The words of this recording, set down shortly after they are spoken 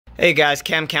Hey guys,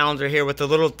 Cam Calendar here with the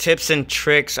little tips and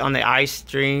tricks on the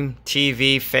Eyestream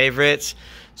TV favorites.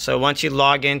 So once you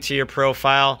log into your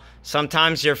profile,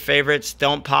 sometimes your favorites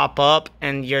don't pop up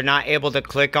and you're not able to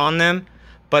click on them.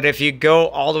 But if you go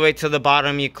all the way to the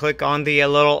bottom, you click on the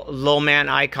little man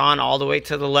icon all the way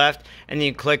to the left, and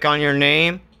you click on your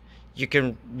name, you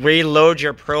can reload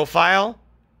your profile.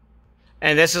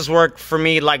 And this has worked for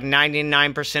me like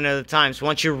 99% of the time. So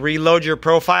once you reload your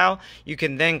profile, you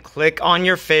can then click on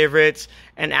your favorites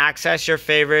and access your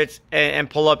favorites and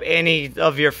pull up any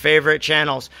of your favorite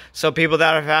channels. So people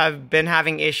that have been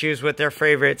having issues with their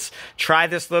favorites, try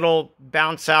this little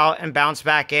bounce out and bounce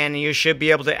back in, and you should be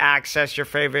able to access your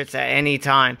favorites at any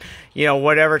time. You know,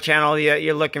 whatever channel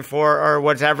you're looking for or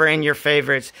whatever in your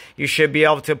favorites, you should be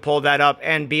able to pull that up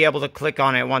and be able to click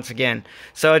on it once again.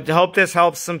 So I hope this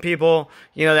helps some people,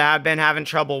 you know, that have been having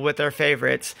trouble with their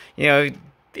favorites. You know,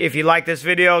 if you like this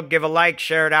video, give a like,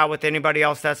 share it out with anybody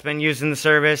else that's been using the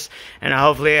service, and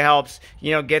hopefully it helps,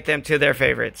 you know, get them to their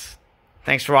favorites.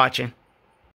 Thanks for watching.